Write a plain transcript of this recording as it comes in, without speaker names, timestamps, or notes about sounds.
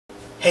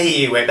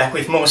Hey, we're back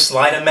with more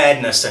slider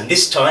madness, and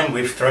this time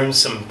we've thrown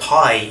some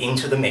Pi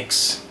into the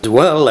mix. As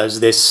well as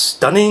this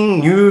stunning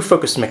new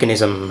focus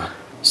mechanism.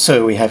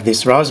 So we have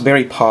this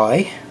Raspberry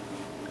Pi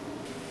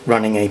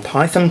running a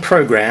Python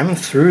program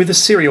through the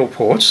serial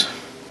port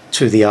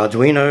to the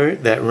Arduino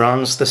that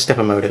runs the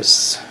stepper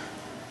motors.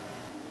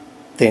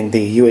 Then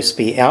the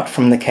USB out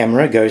from the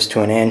camera goes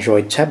to an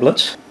Android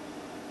tablet.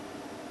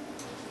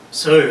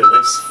 So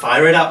let's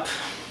fire it up.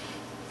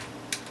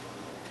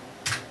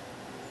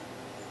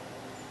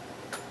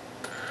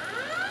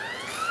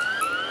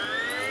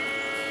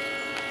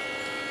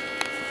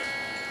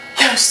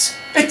 Yes,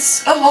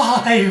 it's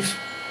alive!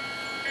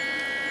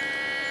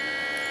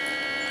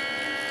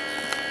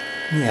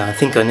 Yeah, I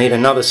think I need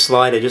another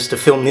slider just to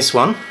film this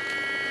one.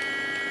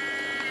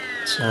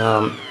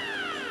 At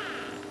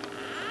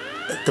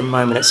the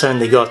moment it's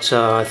only got,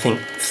 I think,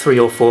 3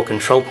 or 4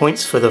 control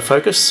points for the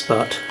focus,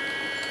 but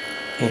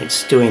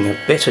it's doing a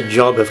better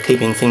job of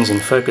keeping things in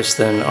focus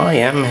than I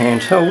am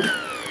handheld.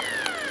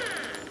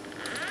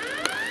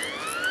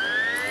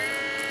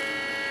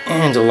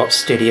 And a lot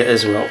steadier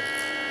as well.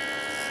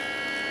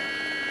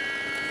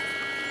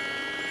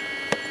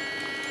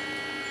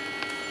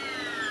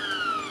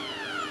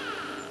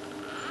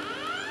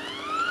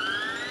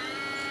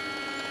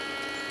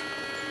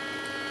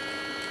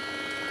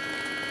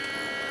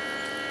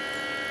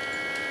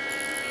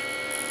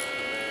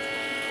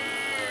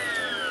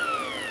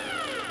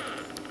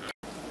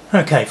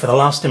 Okay, for the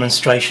last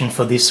demonstration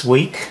for this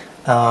week,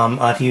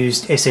 I've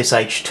used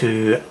SSH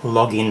to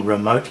log in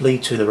remotely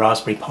to the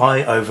Raspberry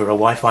Pi over a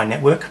Wi-Fi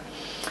network,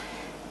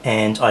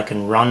 and I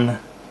can run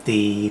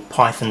the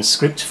Python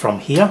script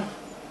from here.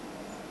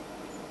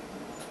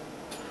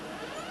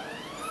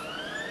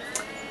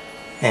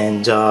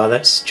 And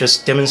that's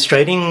just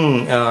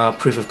demonstrating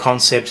proof of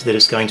concept that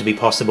it's going to be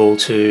possible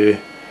to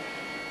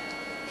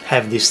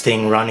have this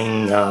thing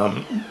running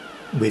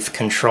with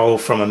control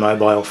from a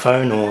mobile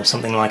phone or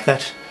something like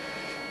that.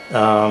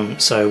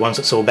 So once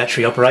it's all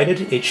battery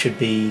operated, it should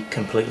be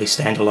completely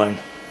standalone.